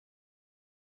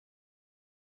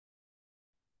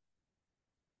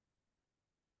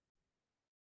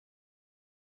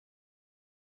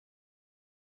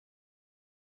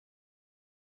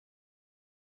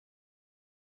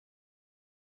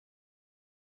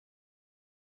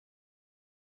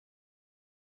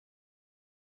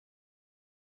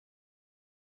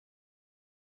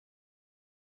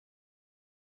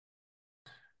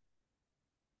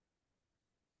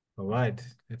All right,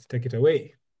 let's take it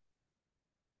away.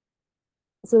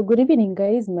 So good evening,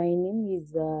 guys. My name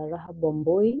is Rahab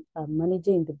Wambui. I'm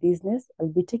manager in the business. I'll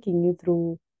be taking you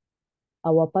through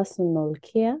our personal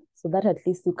care so that at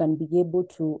least you can be able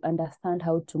to understand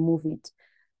how to move it.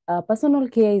 Personal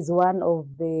care is one of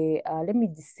the, let me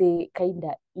just say, kind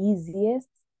of easiest,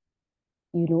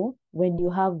 when you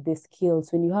have the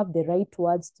skills, when you have the right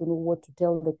words to know what to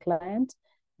tell the client.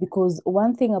 Because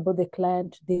one thing about the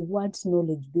client, they want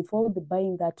knowledge before they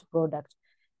buying that product.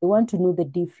 They want to know the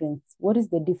difference. What is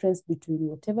the difference between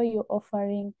whatever you're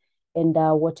offering and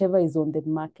whatever is on the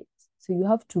market? So you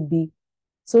have to be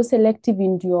so selective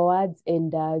in your words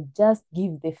and just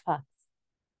give the facts.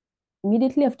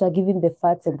 Immediately after giving the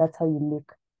facts, and that's how you make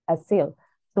a sale.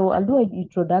 So I'll do an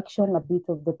introduction a bit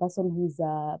of the person who's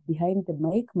behind the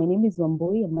mic. My name is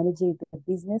Wambui. I'm managing the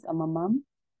business. I'm a mom,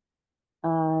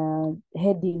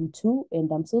 heading to,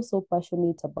 and I'm so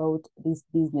passionate about this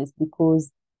business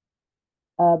because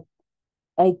uh,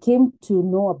 I came to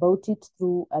know about it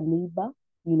through a neighbor,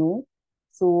 you know.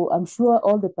 So I'm sure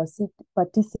all the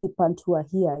participants who are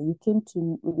here, you came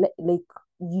to like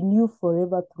you knew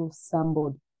Forever through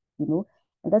somebody, you know.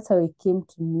 And that's how I came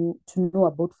to know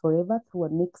about Forever through a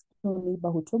next door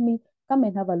neighbor who told me, come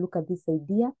and have a look at this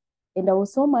idea. And I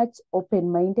was so much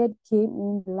open-minded, came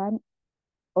in, learned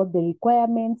all the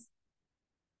requirements,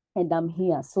 and I'm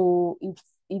here. So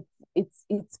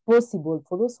it's possible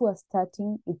for those who are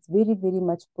starting. It's very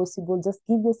much possible. Just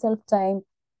give yourself time,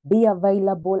 be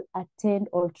available, attend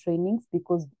all trainings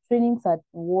because trainings are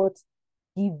what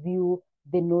give you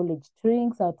the knowledge.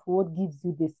 Trainings are what gives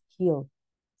you the skill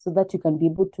so that you can be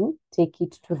able to take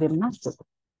it to the market.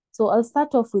 So I'll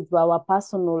start off with our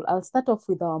personal. I'll start off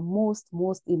with our most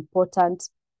important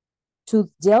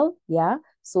tooth gel. Yeah.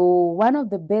 So one of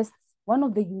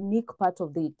the unique part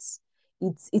of it's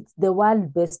the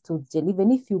world best tooth gel.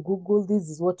 Even if you Google, this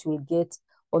is what you will get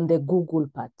on the Google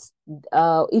part.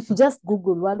 If you just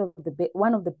Google one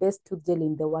of the best tooth gel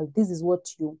in the world, this is what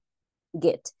you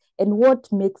get. And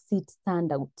what makes it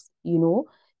stand out,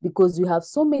 because you have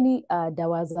so many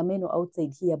dawazameno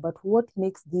outside here, but what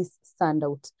makes this stand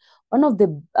out? One of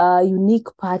the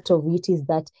unique part of it is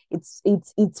that it's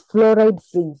fluoride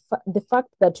free. The fact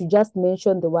that you just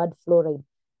mentioned the word fluoride,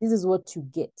 this is what you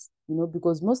get,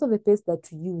 because most of the paste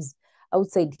that you use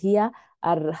outside here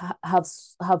have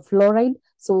fluoride.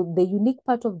 So the unique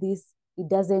part of this, it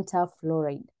doesn't have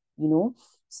fluoride,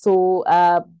 So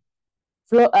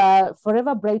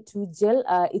Forever Bright Tooth Gel,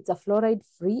 it's a fluoride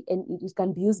free and it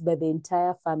can be used by the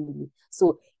entire family.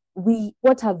 So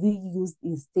what have we used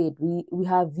instead? We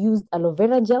have used aloe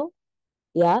vera gel.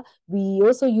 Yeah. We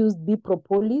also used bee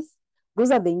propolis.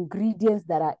 Those are the ingredients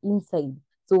that are inside.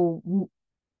 So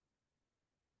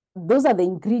those are the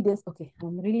ingredients. Okay,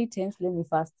 I'm really tense. Let me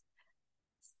fast.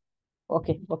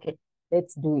 Okay,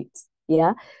 let's do it.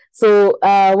 Yeah. So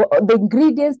the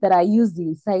ingredients that are used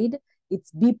inside,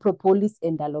 it's bee propolis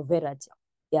and aloe vera gel.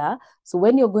 Yeah. So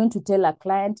when you're going to tell a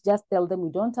client, just tell them we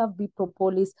don't have bee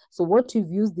propolis. So what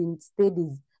you've used instead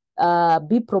is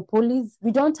bee propolis.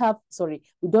 We don't have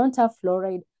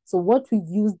fluoride. So what we've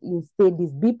used instead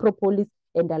is bee propolis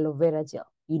and aloe vera gel.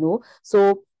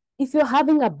 So if you're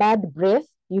having a bad breath,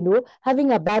 and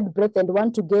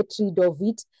want to get rid of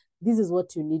it, this is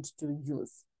what you need to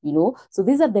use. So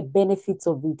these are the benefits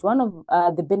of it. One of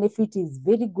the benefit is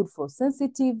very good for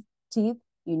sensitive teeth.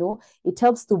 It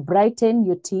helps to brighten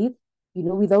your teeth,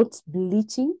 without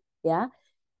bleaching. Yeah.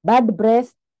 Bad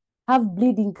breath, have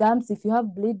bleeding gums. If you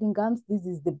have bleeding gums, this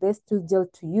is the best tooth gel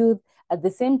to use. At the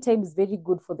same time, it's very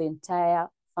good for the entire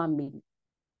family.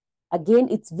 Again,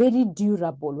 it's very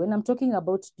durable. When I'm talking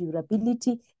about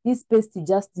durability, this paste, you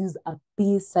just use a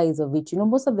pea size of it.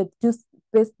 Most of the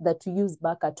toothpaste that you use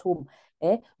back at home,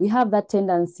 we have that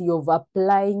tendency of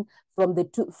applying from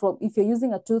if you're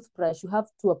using a toothbrush, you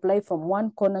have to apply from one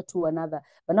corner to another.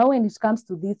 But now when it comes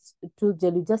to this tooth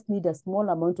gel, you just need a small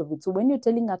amount of it. So when you're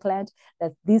telling a client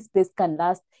that this paste can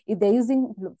last, if they're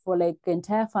using for like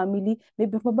entire family,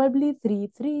 maybe probably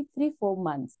 4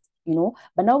 months.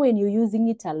 But now when you're using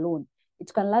it alone,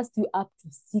 it can last you up to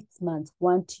 6 months,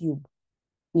 one tube.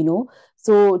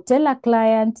 So tell a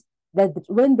client that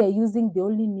when they're using, they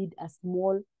only need a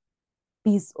small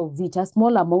piece of it, a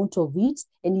small amount of it,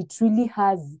 and it really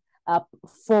has a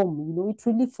form, it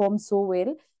really forms so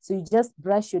well. So you just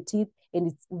brush your teeth and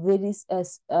it's very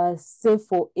safe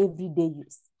for everyday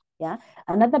use. Yeah.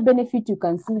 Another benefit you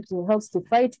can see, it helps to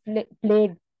fight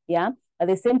plague. Yeah. At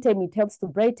the same time, it helps to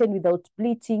brighten without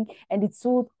bleaching, and it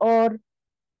soothes all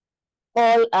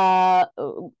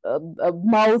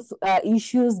mouth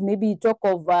issues. Maybe talk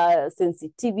of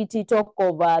sensitivity, talk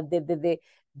of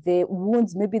the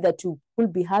wounds maybe that you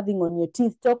could be having on your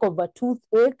teeth, talk of a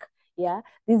toothache, yeah,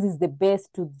 this is the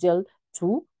best tooth gel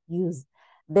to use.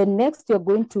 Then next, you're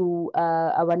going to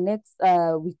our next,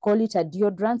 we call it a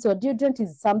deodorant. So a deodorant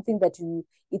is something that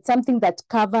it's something that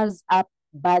covers up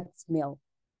bad smell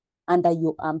under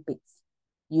your armpits,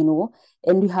 you know,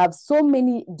 and you have so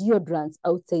many deodorants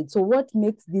outside. So what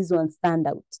makes this one stand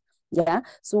out? Yeah.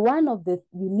 So one of the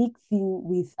unique thing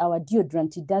with our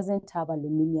deodorant, it doesn't have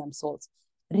aluminum salts.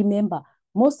 Remember,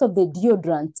 most of the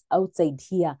deodorants outside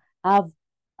here have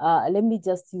let me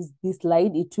just use this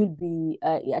slide. It will be,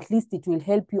 at least it will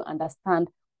help you understand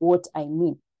what I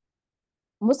mean.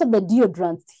 Most of the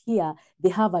deodorants here, they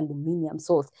have aluminum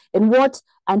salts. And what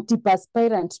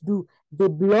antiperspirants do, they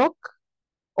block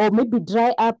or maybe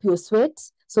dry up your sweat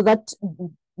so that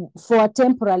for a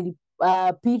temporary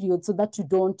period, so that you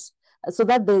don't, so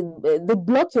that they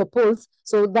block your pulse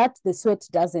so that the sweat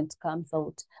doesn't come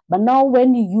out. But now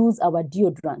when you use our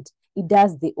deodorant, it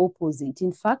does the opposite.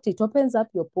 In fact, it opens up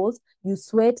your pulse, you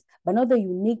sweat, but now the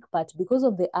unique part, because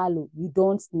of the aloe, you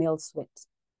don't smell sweat.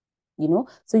 You know,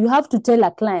 so you have to tell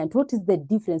a client what is the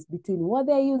difference between what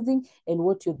they're using and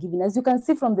what you're giving. As you can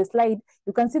see from the slide,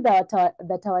 you can see that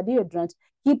our deodorant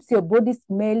keeps your body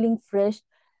smelling fresh.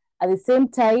 At the same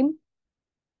time,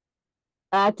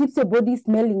 keeps your body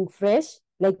smelling fresh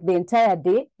like the entire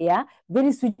day. Yeah,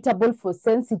 very suitable for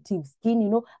sensitive skin. You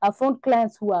know, I found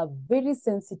clients who are very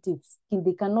sensitive skin,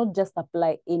 they cannot just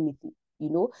apply anything, you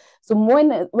know. So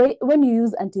when you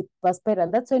use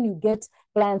antiperspirant, that's when you get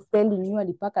clients telling you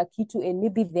alipaka kitu and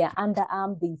maybe their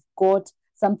underarm, they've got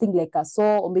something like a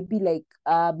sore or maybe like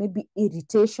maybe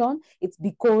irritation. It's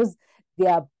because they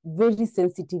are very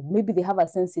sensitive. Maybe they have a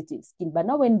sensitive skin. But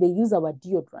now when they use our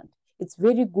deodorant, it's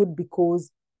very good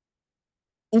because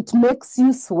it makes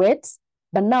you sweat.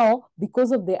 But now,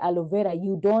 because of the aloe vera,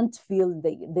 you don't feel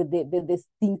the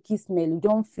stinky smell. You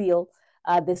don't feel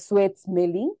the sweat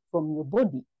smelling from your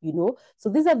body, you know. So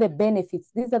these are the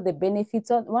benefits. These are the benefits.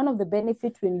 One of the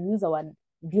benefits when you use our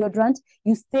deodorant,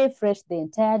 you stay fresh the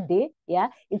entire day. Yeah,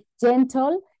 it's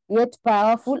gentle yet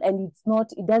powerful, and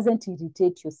it doesn't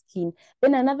irritate your skin.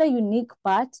 Then another unique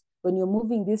part, when you're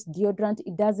moving this deodorant,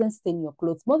 it doesn't stain your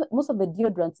clothes. Most of the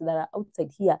deodorants that are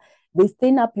outside here, they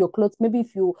stain up your clothes. Maybe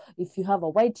if you have a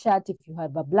white shirt, if you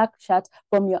have a black shirt,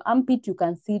 from your armpit, you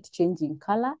can see it changing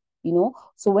color, you know.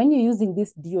 So when you're using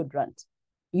this deodorant,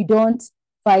 you don't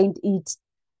find it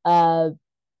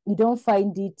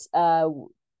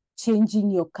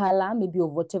changing your color, maybe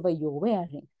of whatever you're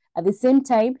wearing. At the same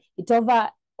time, it offers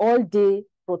all day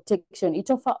protection. It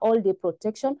offers all day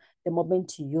protection the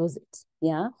moment you use it.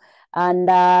 Yeah. And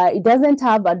it doesn't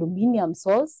have aluminum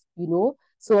salts, you know.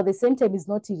 So at the same time, it's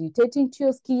not irritating to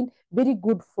your skin. Very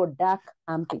good for dark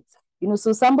armpits. You know,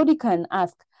 so somebody can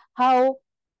ask, how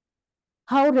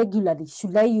regularly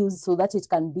should I use so that it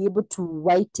can be able to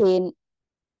whiten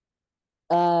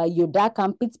your dark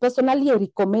armpits? Personally, I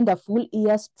recommend a full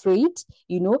year straight,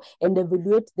 you know, and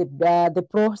evaluate the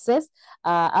process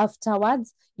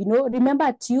afterwards. You know, remember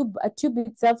a tube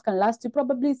itself can last you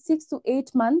probably 6 to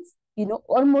 8 months, you know,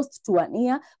 almost to an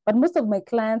year. But most of my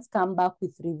clients come back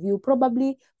with review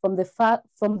probably from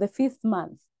the fifth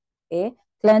month.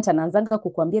 Client anaanzanga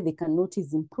kukwambia they can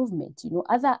notice improvement. You know,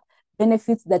 other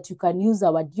benefits that you can use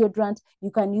our deodorant, you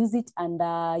can use it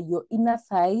under your inner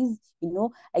thighs. You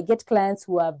know, I get clients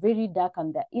who are very dark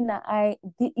on the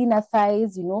inner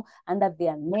thighs, you know, under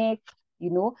their neck. You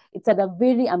know, it's a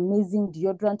very amazing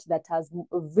deodorant that has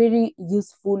a very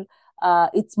useful,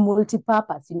 it's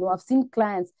multi-purpose. You know, I've seen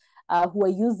clients who are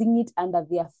using it under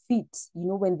their feet, you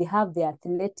know, when they have their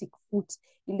athletic foot,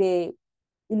 ile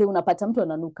unapata mtu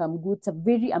ananuka mguu. It's a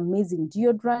very amazing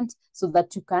deodorant so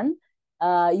that you can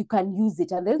use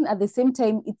it. And then at the same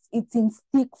time, it's in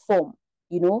stick form,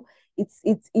 you know,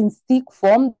 it's in stick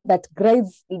form that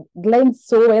glides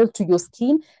so well to your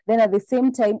skin. Then at the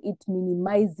same time, it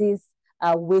minimizes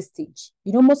wastage.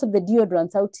 You know, most of the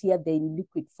deodorants out here, they're in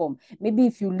liquid form. Maybe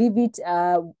if you leave it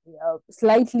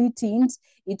slightly tint,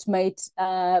 it might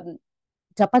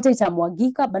tapata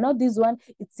itamwagika. But now this one,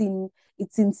 it's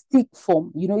in stick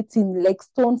form, you know, it's in like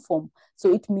stone form,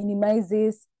 so it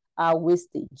minimizes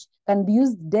wastage. Can be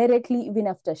used directly even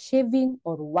after shaving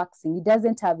or waxing. It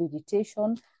doesn't have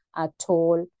irritation at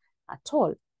all.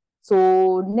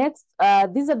 So next,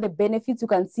 these are the benefits. You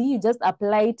can see, you just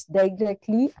apply it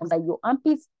directly under your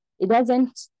armpits. It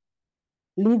doesn't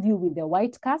leave you with the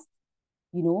white cast,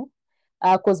 you know,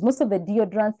 because most of the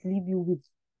deodorants leave you with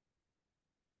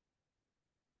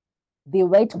the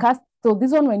white cast. So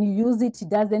this one, when you use it, it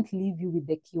doesn't leave you with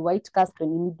the white cast.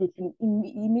 When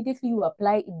immediately you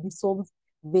apply, it dissolves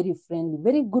very friendly,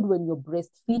 very good when you're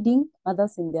breastfeeding,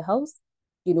 mothers in the house,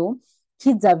 you know.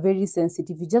 Kids are very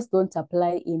sensitive. You just don't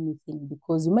apply anything,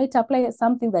 because you might apply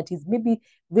something that is maybe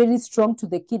very strong to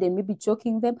the kid and maybe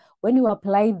choking them. When you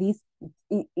apply this,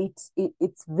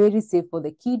 it's very safe for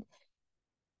the kid.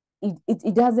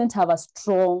 It doesn't have a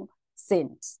strong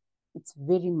scent. It's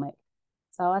very mild.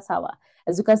 Sawa sawa.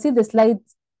 As you can see the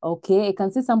slides, okay, I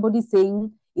can see somebody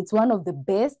saying it's one of the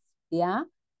best. Yeah.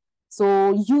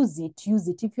 So use it, use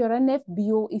it. If you're an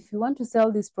FBO, if you want to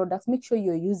sell these products, make sure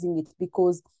you're using it,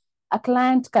 because a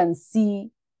client can see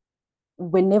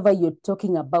whenever you're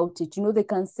talking about it. You know, they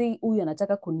can say, huyu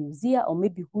anataka kuniuzia, or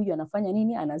maybe huyu anafanya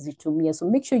nini, anazitumia. So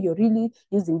make sure you're really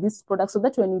using this product, so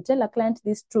that when you tell a client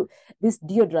this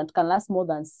deodorant can last more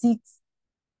than 6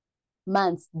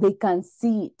 months, they can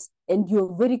see it. And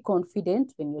you're very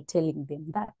confident when you're telling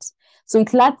them that. So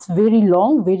it lasts very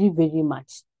long, very, very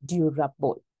much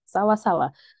durable. Sawa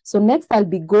sawa. So next I'll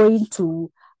be going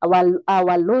to our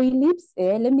aloe lips.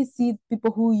 Let me see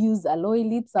people who use aloe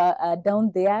lips are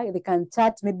down there. They can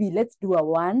chat. Maybe let's do a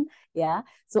one. Yeah.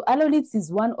 So aloe lips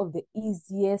is one of the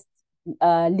easiest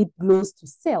lip gloss to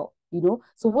sell. You know,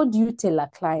 so what do you tell a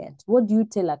client? What do you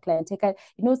tell a client?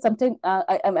 You know, sometimes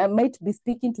I might be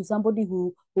speaking to somebody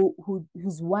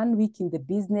who's 1 week in the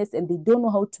business and they don't know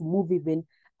how to move even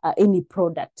any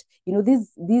product. You know,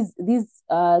 this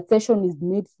session is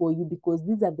made for you, because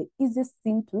these are the easiest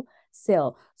thing to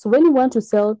sell. So when you want to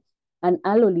sell an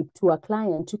aloe lip to a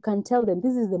client, you can tell them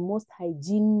this is the most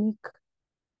hygienic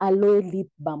aloe lip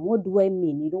balm. What do I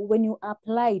mean? You know, when you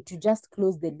apply it, you just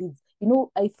close the lids. You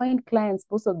know, I find clients,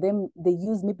 most of them, they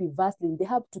use maybe Vaseline. They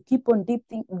have to keep on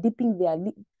dipping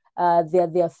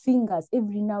their fingers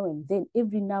every now and then.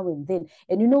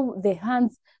 And you know, the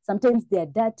hands, sometimes they are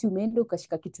dirty, umeenda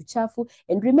ukashika kitu chafu.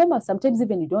 And remember, sometimes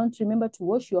even you don't remember to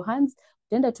wash your hands,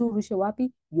 utaenda tu urushe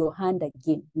wapi? Your hand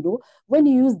again. You know, when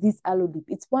you use this aloe lip,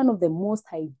 it's one of the most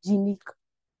hygienic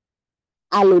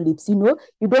aloe lips. You know,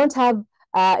 you don't have,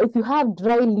 if you have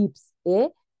dry lips,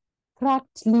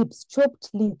 cracked lips, chopped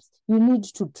lips, you need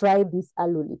to try these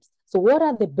aloe lips. So what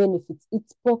are the benefits?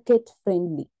 It's pocket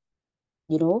friendly.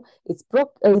 You know, it's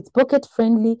pocket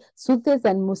friendly, soothes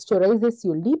and moisturizes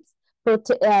your lips,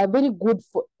 very good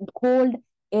for cold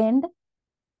and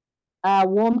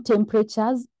warm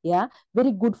temperatures. Yeah,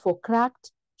 very good for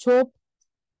cracked, chopped,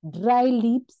 dry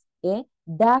lips,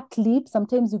 dark lips.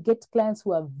 Sometimes you get clients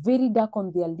who are very dark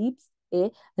on their lips.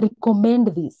 Recommend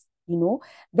this, you know.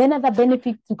 Then other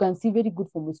benefits you can see, very good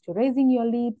for moisturizing your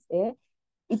lips.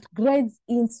 It glides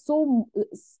in so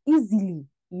easily,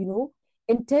 you know.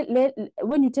 And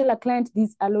when you tell a client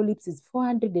this aloe lips is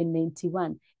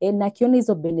 491, and nakiona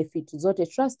hizo benefit zote,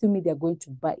 trust me, they're going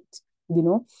to buy it, you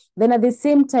know. Then at the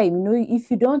same time, you know,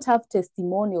 if you don't have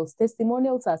testimonials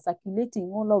are circulating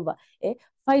all over.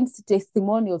 Find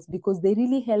testimonials, because they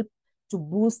really help to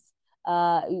boost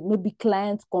maybe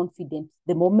client confidence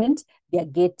the moment they're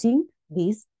getting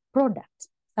this product.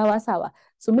 Sawa sawa.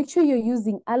 So make sure you're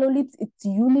using aloe lips. It's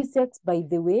unisex, by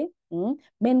the way.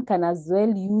 Men can as well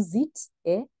use it.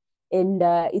 And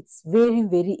it's very,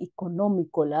 very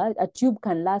economical. A tube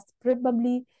can last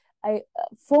probably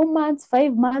 4 months,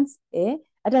 5 months.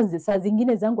 Hata saa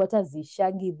zingine zangu hata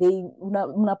zishagi,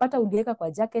 unapata uliweka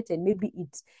kwa jacket and maybe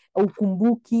it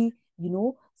ukumbuki, you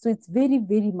know. So it's very,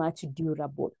 very much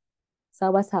durable.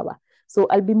 Sawa sawa. So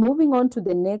I'll be moving on to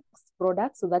the next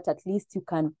product, so that at least you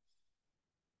can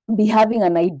be having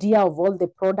an idea of all the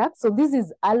products. So this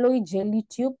is aloe jelly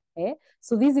tube.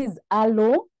 So this is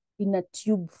aloe in a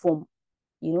tube form.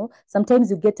 You know, sometimes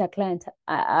you get a client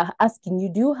asking you,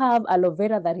 do you have aloe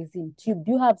vera that is in tube?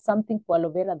 Do you have something for aloe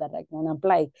vera that I can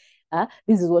apply?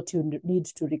 This is what you need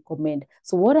to recommend.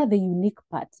 So what are the unique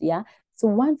parts? Yeah. So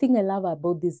one thing I love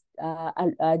about this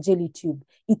jelly tube,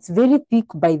 it's very thick,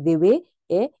 by the way.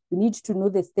 You need to know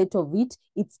the state of it.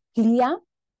 It's clear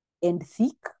and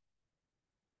thick.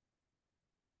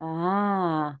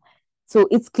 So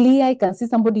it's clear. I can see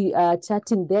somebody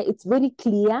chatting there. It's very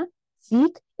clear,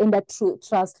 thick, and a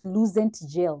translucent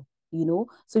gel, you know.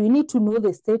 So you need to know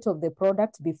the state of the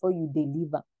product before you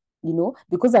deliver, you know,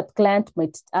 because that client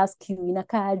might ask you,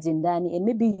 inakaaje ndani, and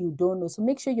maybe you don't know. So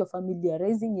make sure you're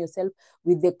familiarizing yourself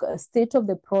with the state of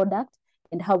the product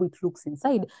and how it looks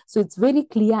inside. So it's very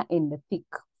clear and thick.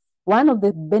 One of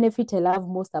the benefits I love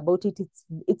most about it,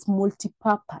 it's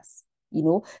multi-purpose. You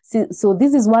know, so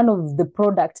this is one of the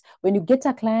products. When you get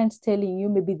a client telling you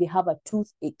maybe they have a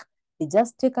toothache, they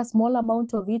just take a small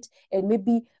amount of it and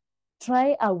maybe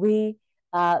try a way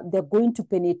they're going to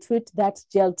penetrate that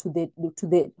gel to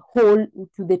the hole,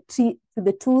 to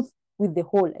the tooth with the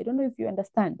hole. I don't know if you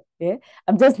understand.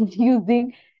 I'm just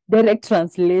using direct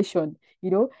translation,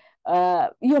 hiyo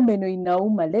meno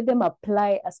inauma, let them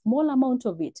apply a small amount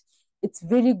of it. It's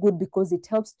very good because it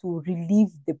helps to relieve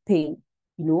the pain.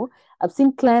 I've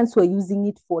seen clients who are using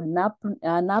it for nap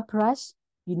rash,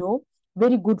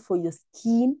 very good for your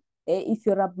skin. If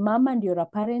you're a mom and you're a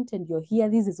parent and you're here,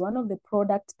 this is one of the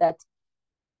products that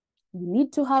you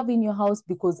need to have in your house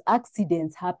because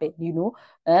accidents happen.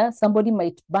 Somebody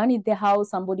might burn in the house,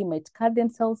 somebody might cut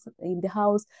themselves in the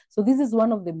house. So this is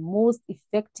one of the most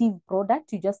effective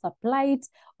products. You just apply it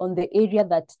on the area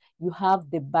that you have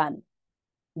the burn.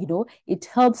 It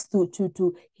helps to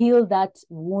heal that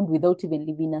wound without even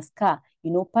leaving a scar.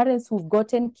 Parents who've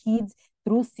gotten kids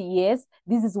through CS,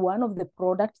 this is one of the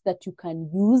products that you can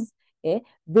use.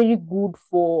 Very good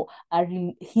for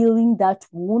healing that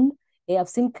wound. I've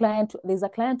seen there's a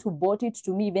client who bought it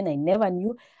to me, even I never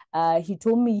knew. He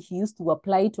told me he used to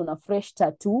apply it on a fresh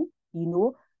tattoo.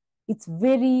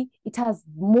 It has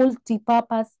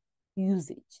multi-purpose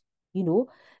usage.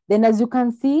 Then as you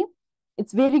can see,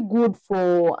 it's very good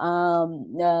for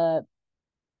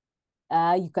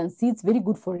you can see it's very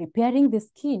good for repairing the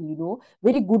skin,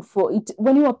 very good for it.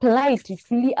 When you apply it, it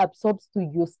really absorbs to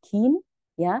your skin.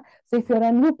 Yeah. So if you're a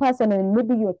new person and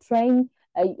maybe you're trying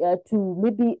to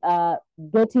maybe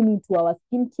getting into our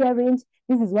skincare range,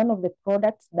 this is one of the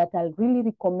products that I'll really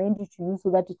recommend you to use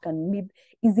so that it can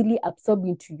easily absorb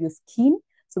into your skin,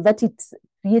 so that it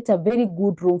creates a very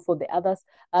good room for the other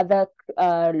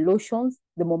lotions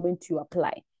the moment you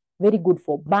apply. Very good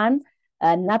for burn,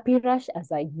 nappy rash,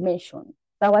 as I mentioned.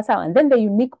 And then the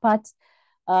unique part,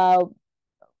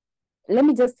 let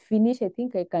me just finish. I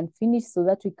think I can finish so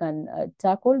that we can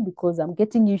tackle, because I'm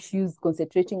getting issues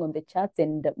concentrating on the charts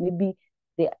and maybe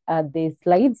the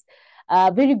slides.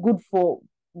 Very good for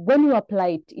when you apply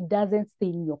it, it doesn't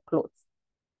stain your clothes.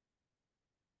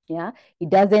 Yeah, it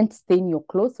doesn't stain your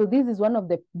clothes. So this is one of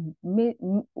the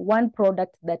one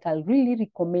product that I'll really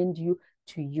recommend you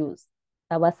to use.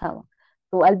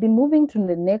 So I'll be moving to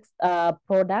the next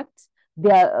product.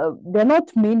 They're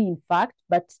not many, in fact,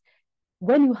 but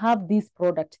when you have this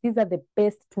product, these are the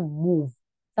best to move.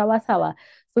 So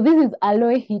this is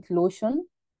aloe heat lotion.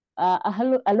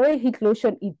 Aloe heat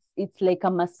lotion, it's like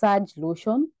a massage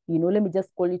lotion. Let me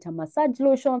just call it a massage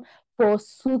lotion for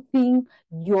soothing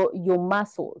your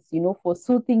muscles, for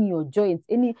soothing your joints.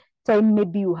 Anytime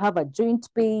maybe you have a joint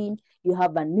pain, you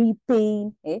have a knee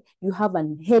pain, you have a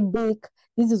headache,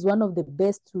 this is one of the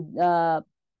best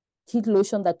heat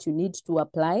lotion that you need to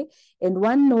apply. And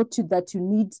one note that you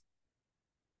need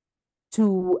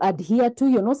to adhere to,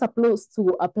 you're not supposed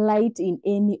to apply it in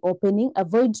any opening.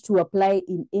 Avoid to apply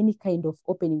in any kind of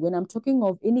opening. When I'm talking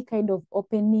of any kind of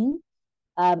opening,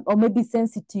 or maybe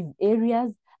sensitive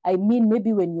areas, I mean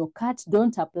maybe when you're cut,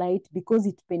 don't apply it because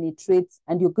it penetrates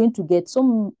and you're going to get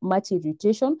so much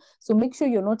irritation. So make sure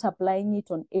you're not applying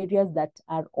it on areas that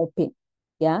are open.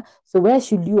 Yeah. So where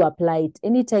should you apply it?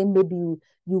 Anytime maybe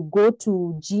you go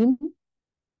to gym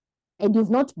and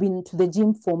you've not been to the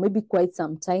gym for maybe quite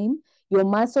some time, your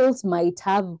muscles might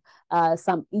have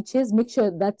some itches. Make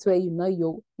sure that's where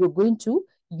you're going to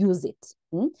use it.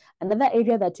 Another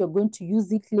area that you're going to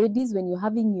use it, ladies, when you're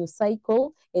having your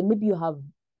cycle and maybe you have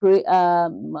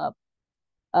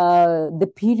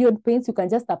the period pains, you can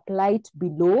just apply it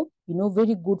below.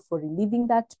 Very good for relieving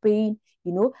that pain.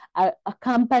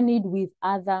 Accompanied with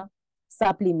other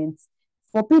supplements.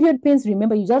 For period pains,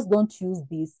 remember, you just don't use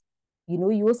this.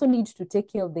 You also need to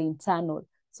take care of the internal.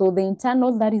 So the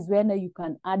internal, that is where now you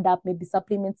can add up maybe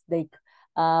supplements like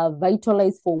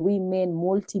Vitalize for women,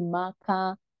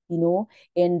 Multi-Marker,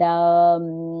 and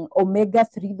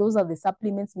omega-3. Those are the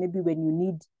supplements maybe when you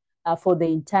need for the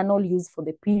internal use for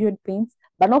the period pains,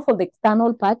 but not for the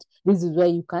external part. This is where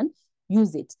you can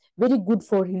use it. Very good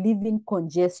for relieving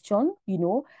congestion.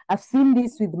 I've seen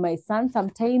this with my son.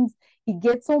 Sometimes he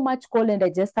gets so much cold and I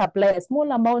just apply a small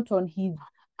amount on his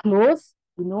clothes,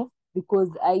 because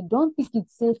I don't think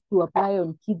it's safe to apply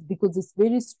on kids because it's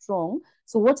very strong.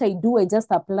 So what I do, I just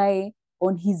apply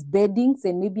on his beddings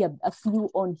and maybe a few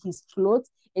on his clothes.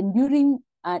 And during,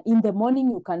 in the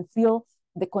morning, you can feel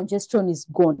the congestion is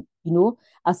gone.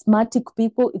 Asthmatic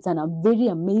people, it's a very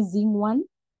amazing one.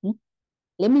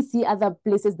 Let me see other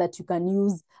places that you can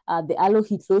use the aloe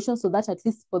heat lotion, so that at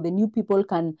least for the new people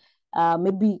can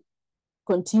maybe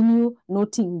continue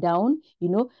noting down.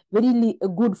 Very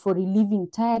good for relieving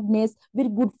tiredness, very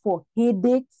good for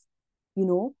headaches.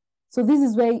 So this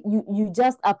is where you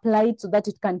just apply it so that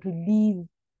it can relieve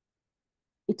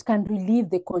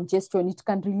the congestion, it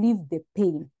can relieve the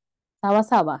pain.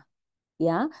 Sawa.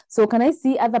 Yeah. So can I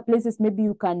see other places maybe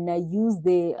you can use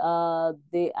the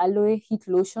aloe heat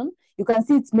lotion? You can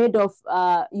see it's made of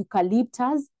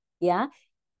eucalyptus. yeah.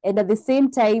 And at the same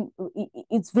time,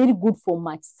 it's very good for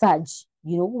massage.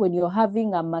 You know, when you're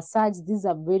having a massage, these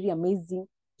are very amazing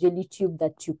jelly tube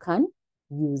that you can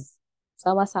use.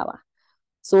 Sawa sawa.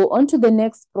 So on to the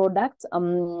next product. So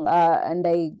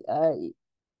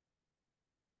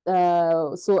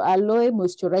aloe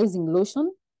moisturizing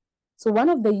lotion. So one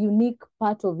of the unique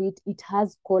part of it, it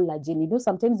has collagen. You know,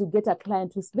 sometimes you get a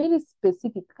client who's very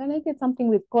specific. Can I get something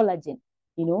with collagen?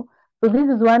 You know, so this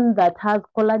is one that has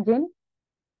collagen.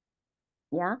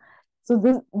 Yeah. So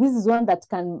this is one that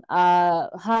can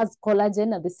has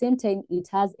collagen. At the same time, it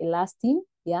has elastin.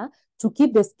 Yeah, to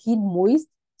keep the skin moist,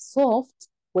 soft,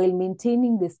 while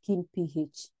maintaining the skin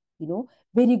pH. You know,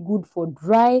 very good for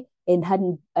dry and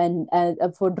hand and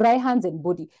for dry hands and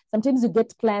body. Sometimes you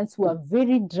get clients who are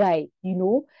very dry. You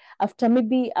know, after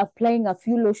maybe applying a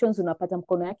few lotions, unapata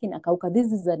mkono yake inakauka.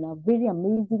 This is a very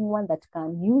amazing one that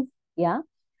can use. Yeah.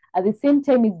 At the same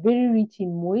time, it's very rich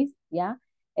in moist. Yeah,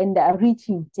 and rich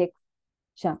in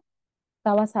texture.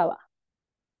 Sawa sawa.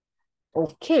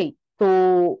 Okay,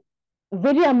 so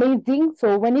very amazing.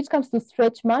 So when it comes to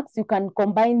stretch marks, you can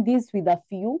combine this with a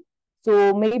few.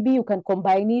 So maybe you can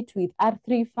combine it with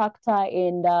R3 factor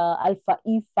and alpha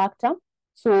E factor.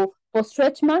 So for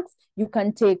stretch marks, you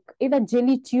can take either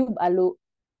jelly tube.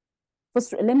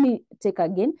 Let me take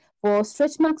again. For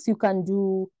stretch marks, you can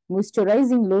do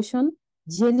moisturizing lotion,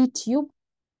 jelly tube,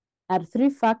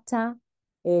 R3 factor,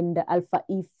 and alpha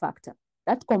E factor.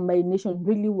 That combination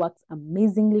really works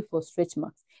amazingly for stretch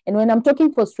marks. And when I'm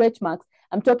talking for stretch marks,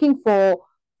 I'm talking for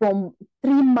from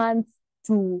 3 months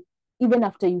to even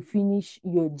after you finish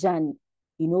your journey,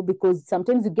 you know, because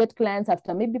sometimes you get clients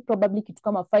after maybe probably to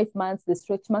come 5 months, the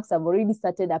stretch marks have already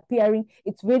started appearing.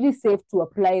 It's very safe to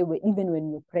apply even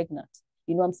when you're pregnant.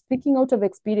 You know, I'm speaking out of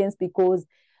experience because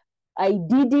I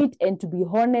did it, and to be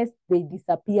honest, they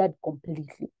disappeared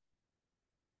completely.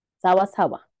 Sawa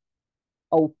sawa.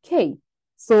 Okay.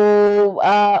 So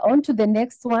on to the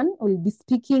next one. We'll be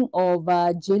speaking of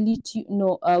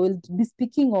we'll be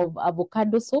speaking of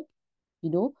avocado soap. You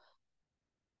know,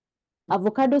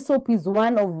 avocado soap is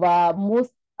one of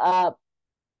most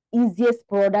easiest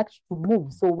products to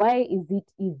move. So why is it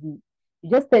easy? You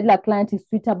just tell a client is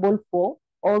suitable for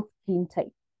all skin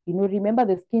types. You know, remember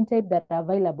the skin type that are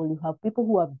available. You have people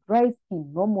who have dry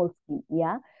skin, normal skin.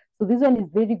 Yeah. So this one is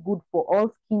very good for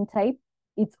all skin types.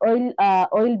 It's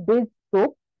oil-based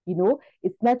soap. You know,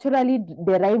 it's naturally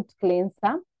derived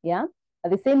cleanser. Yeah.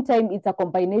 At the same time, it's a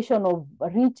combination of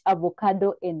rich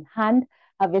avocado and hand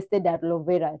harvested aloe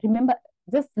vera. Remember,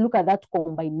 just look at that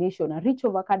combination, a rich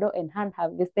avocado and hand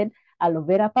harvested aloe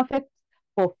vera, perfect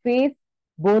for face,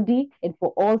 body, and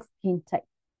for all skin types.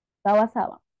 Sawa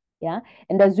sawa. Yeah.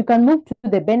 And as you can move to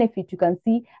the benefit, you can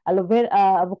see aloe vera,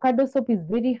 avocado soap is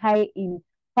very high in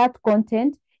fat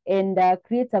content and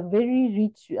creates a very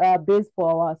rich base for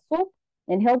our soap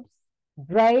and helps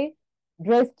dry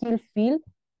skin feel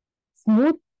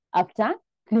smooth after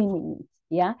cleaning it.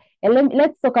 Yeah. And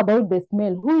let's talk about the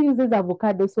smell. Who uses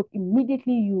avocado soap?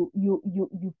 Immediately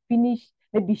you finish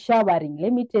maybe showering.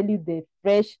 Let me tell you the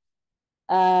fresh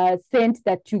scent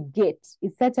that you get.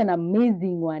 It's such an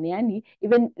amazing one. Yani,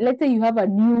 even let's say you have a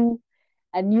new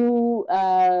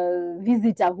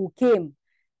visitor who came,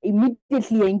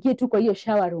 immediately aingie tu kwa hiyo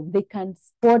shower room, they can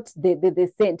spot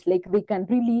the scent. Like they can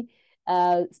really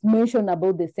mention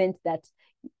about the scent that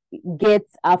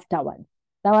gets afterwards.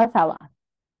 Sawa sawa.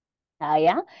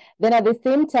 Yeah. Then at the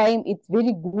same time, it's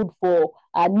very good for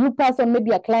a new person,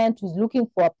 maybe a client who's looking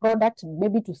for a product,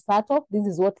 maybe to start off. This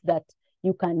is what that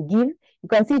you can give. You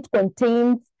can see it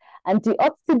contains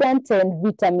antioxidant and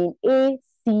vitamin A,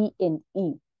 C, and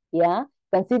E. Yeah. You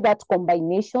can see that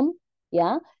combination.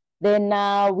 Yeah. Then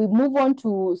we move on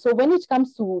to, so when it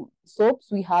comes to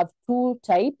soaps, we have two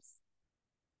types.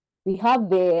 We have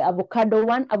the avocado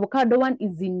one. Avocado one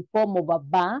is in form of a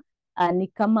bar. Ni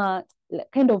kama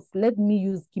kind of, let me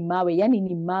use kimawe, yani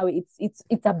ni mawe.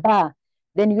 It's a bar.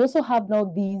 Then you also have now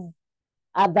these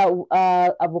other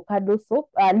avocado soap,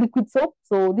 liquid soap.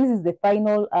 So this is the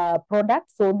final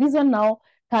product. So this one now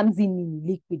comes in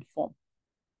liquid form.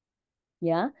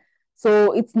 Yeah.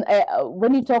 So it's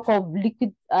when you talk of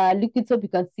liquid soap, you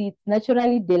can see it's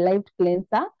naturally derived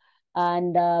cleanser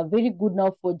and very good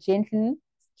now for gentle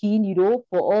skin, you know,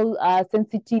 for all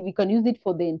sensitive. You can use it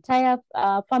for the entire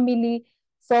family,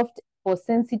 soft for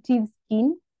sensitive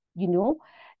skin, you know.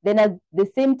 Then at the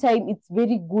same time, it's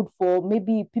very good for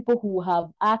maybe people who have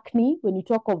acne. When you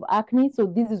talk of acne, so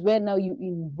this is where now you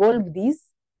involve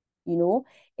this, you know.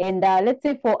 And let's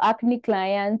say for acne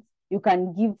clients, you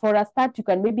can give, for a start, you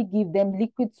can maybe give them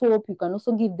liquid soap. You can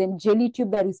also give them jelly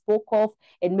tube that we spoke of,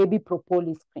 and maybe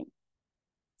propolis cream.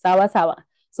 Sawa sawa.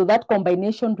 So that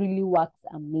combination really works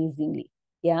amazingly.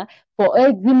 Yeah. For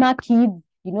eczema kids,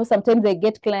 you know, sometimes I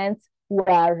get clients who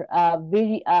are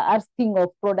very asking of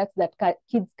products that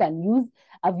kids can use.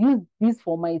 I've used this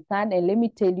for my son, and let me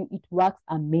tell you, it works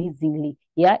amazingly.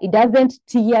 Yeah, it doesn't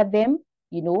tear them,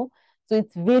 you know, so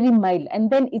it's very mild.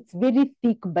 And then it's very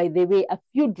thick, by the way. A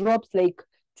few drops, like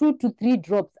 2 to 3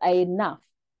 drops, are enough.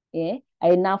 Yeah,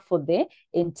 are enough for the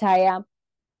entire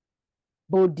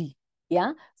body.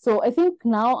 Yeah, so I think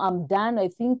now I'm done. I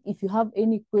think if you have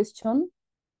any question,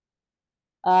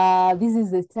 this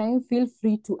is the time. Feel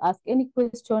free to ask any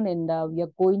question, and we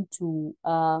are going to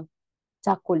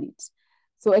tackle it.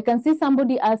 So I can see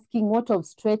somebody asking, what of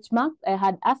stretch marks? I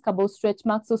had asked about stretch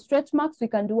marks. So stretch marks, we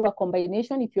can do a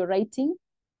combination if you're writing.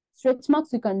 Stretch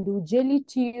marks, we can do jelly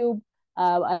tube,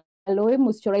 aloe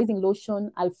moisturizing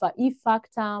lotion, alpha E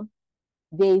factor.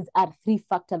 There is R3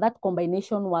 factor. That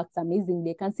combination works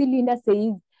amazingly. I can see Linda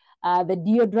says the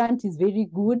deodorant is very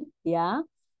good. Yeah.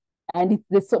 And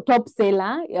it's the top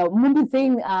seller. Mumbi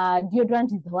saying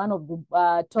deodorant is one of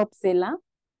the top seller.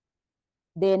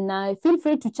 Then feel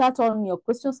free to chat on your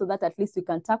questions so that at least we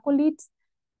can tackle it.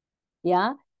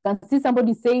 Yeah. You can see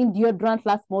somebody saying deodorant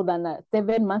lasts more than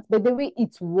 7 months. By the way,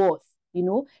 it's worth, you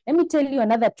know. Let me tell you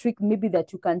another trick maybe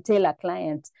that you can tell a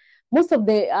client. Most of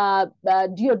the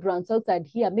deodorants outside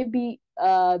here, maybe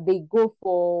they go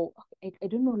for, I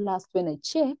don't know last when I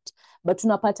checked, but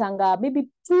tunapatanga maybe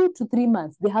 2 to 3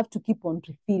 months. They have to keep on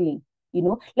refilling, you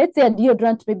know. Let's say a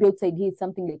deodorant maybe outside here is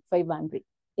something like 500.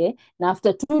 Yeah? Now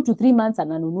after 2 to 3 months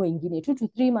ananunua ingine, 2 to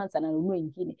 3 months ananunua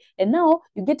ingine. And now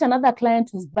you get another client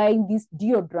who's buying this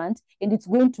deodorant, and it's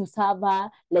going to serve her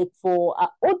like for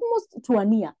almost to a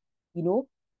year, you know.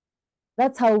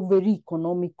 That's how very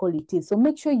economical it is. So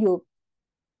make sure you're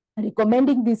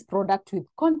recommending this product with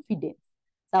confidence.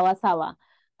 Sawa sawa.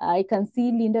 I can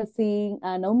see Linda saying,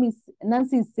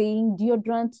 Nancy is saying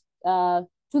deodorant,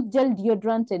 tooth gel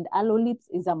deodorant and aloe lips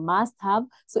is a must have.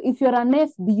 So if you're an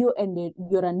FBO and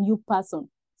you're a new person,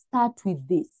 start with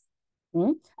this.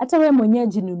 Hata wewe mwenyewe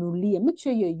jinunulie. Make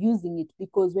sure you're using it,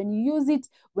 because when you use it,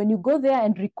 when you go there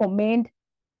and recommend,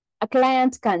 a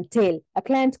client can tell. A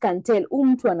client can tell,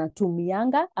 mtu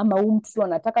anatumianga ama mtu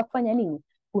anataka kufanya nini?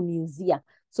 Kuniuzia.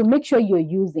 So make sure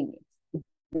you're using it.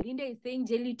 Linda is saying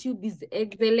jelly tube is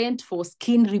excellent for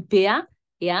skin repair.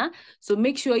 Yeah. So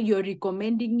make sure you're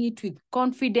recommending it with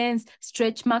confidence.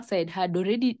 Stretch marks, I had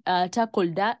already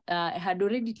tackled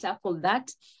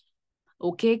that.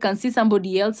 Okay. Can see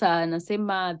somebody else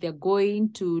anasema they're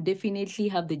going to definitely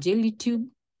have the jelly tube.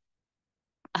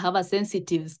 I have a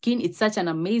sensitive skin. It's such an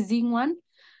amazing one.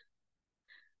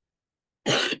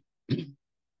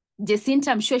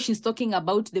 Jacinta, I'm sure she's talking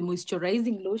about the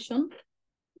moisturizing lotion.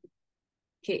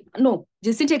 Okay, no,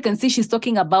 Jacinta, you can see she's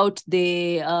talking about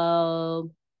the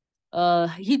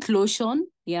heat lotion.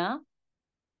 Yeah.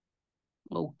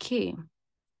 Okay.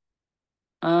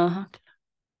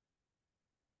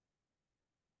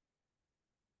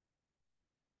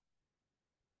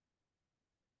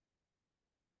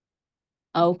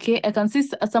 Okay, I can see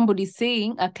somebody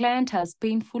saying a client has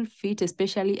painful feet,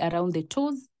 especially around the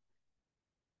toes.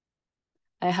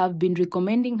 I have been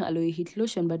recommending aloe heat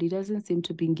lotion, but it doesn't seem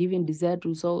to be giving desired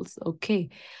results. Okay,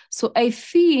 so I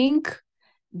think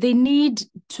they need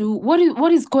to,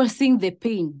 what is causing the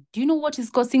pain? Do you know what is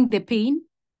causing the pain?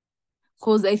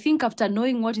 Because I think after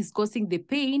knowing what is causing the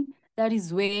pain, that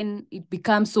is when it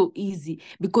becomes so easy.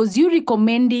 Because you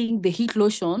recommending the heat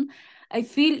lotion, I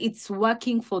feel it's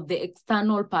working for the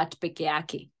external part peke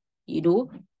yake. You know,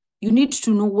 you need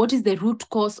to know what is the root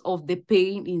cause of the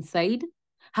pain inside.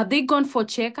 Have they gone for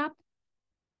checkup?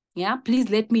 Yeah, please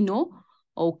let me know.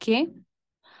 Okay.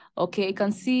 Okay, I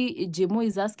can see Jemo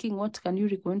is asking, what can you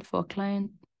recommend for a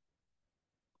client?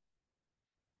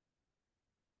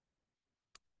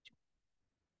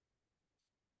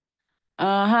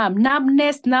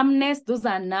 Numbness, those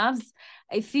are nerves.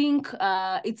 I think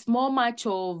it's more much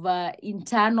of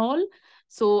internal.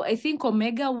 So I think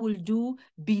Omega will do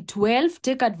B12,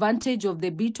 take advantage of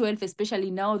the B12, especially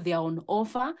now they are on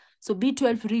offer. So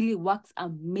B12 really works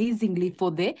amazingly for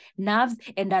the nerves,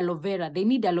 and aloe vera. They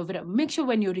need aloe vera. Make sure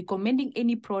when you're recommending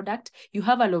any product, you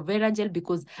have aloe vera gel,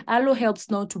 because aloe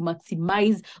helps now to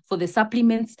maximize for the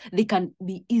supplements. They can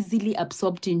be easily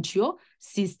absorbed into your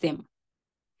system.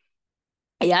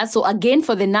 Yeah, so again,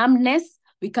 for the numbness,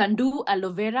 we can do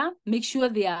aloe vera. Make sure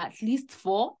they are at least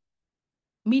 4,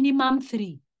 minimum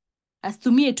 3.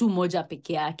 asitumie tu moja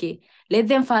peke yake. Let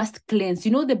them first cleanse.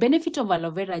 You know, the benefit of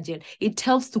aloe vera gel, it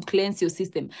helps to cleanse your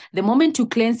system. The moment you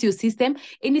cleanse your system,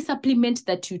 any supplement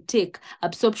that you take,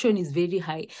 absorption is very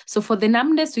high. So for the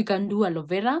numbness, we can do aloe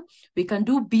vera, we can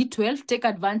do B12, take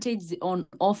advantage on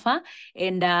offer,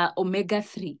 and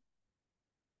omega-3.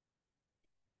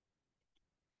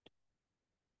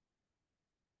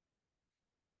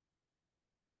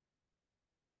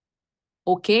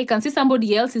 Okay, can see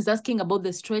somebody else is asking about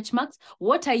the stretch marks.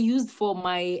 What I used for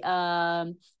my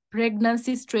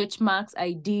pregnancy stretch marks,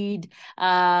 I did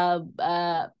a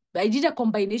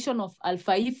combination of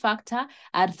alpha E factor,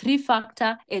 R3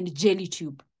 factor, and jelly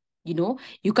tube. You know,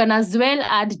 you can as well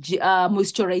add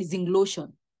moisturizing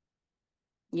lotion.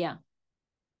 Yeah.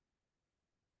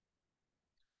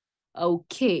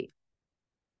 Okay.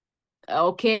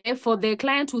 Okay, for the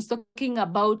client who's talking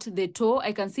about the toe,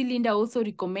 I can see Linda also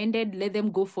recommended let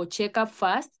them go for checkup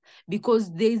first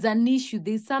because there is an issue.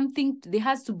 There's something, there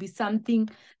has to be something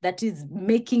that is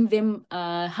making them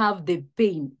have the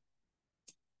pain.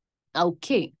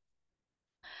 Okay.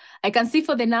 I can see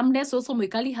for the numbness also,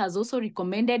 Mwikali has also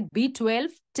recommended B12.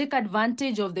 Take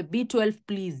advantage of the B12,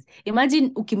 please.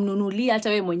 Imagine ukimnunulia hata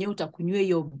wewe mwenyewe utakunywa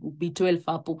hiyo B12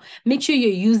 hapo. Make sure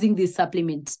you're using this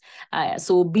supplement.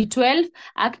 So B12,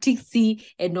 Actic C,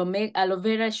 and aloe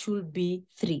vera should be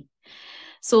 3.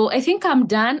 So I think I'm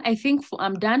done.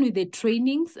 I'm done with the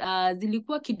trainings.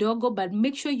 Zilikuwa kidogo, but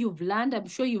make sure you've learned. I'm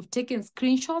sure you've taken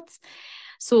screenshots.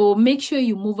 So make sure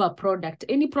you move a product.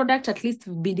 Any product at least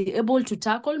you've been able to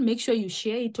tackle, make sure you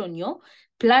share it on your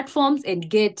platforms and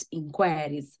get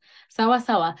inquiries. Sawa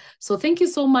sawa. So thank you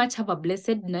so much. Have a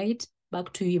blessed night.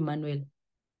 Back to you, Emmanuel.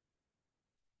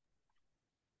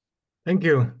 Thank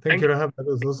you. Thank you, Rahab. That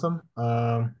was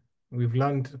awesome. We've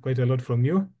learned quite a lot from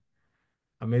you.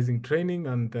 Amazing training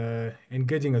and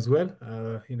engaging as well.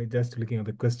 Just looking at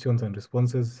the questions and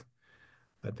responses.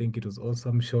 I think it was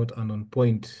awesome, short and on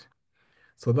point.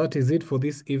 So that is it for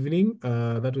this evening.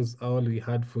 That was all we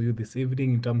had for you this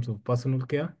evening in terms of personal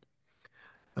care.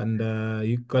 And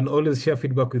you can always share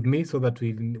feedback with me so that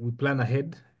we plan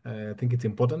ahead. I think it's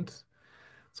important.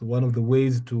 So one of the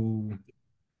ways to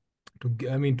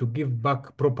give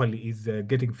back properly is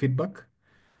getting feedback.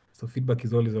 So feedback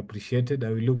is always appreciated. I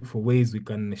will look for ways we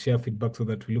can share feedback so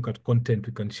that we look at content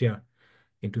we can share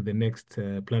into the next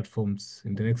platforms,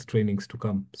 in the next trainings to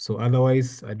come. So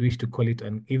otherwise, I'd wish to call it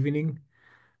an evening.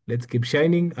 Let's keep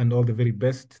shining and all the very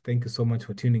best. Thank you so much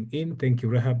for tuning in. Thank you,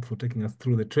 Rahab, for taking us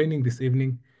through the training this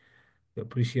evening. We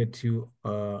appreciate you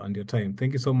and your time.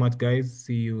 Thank you so much, guys.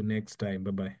 See you next time.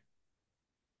 Bye-bye.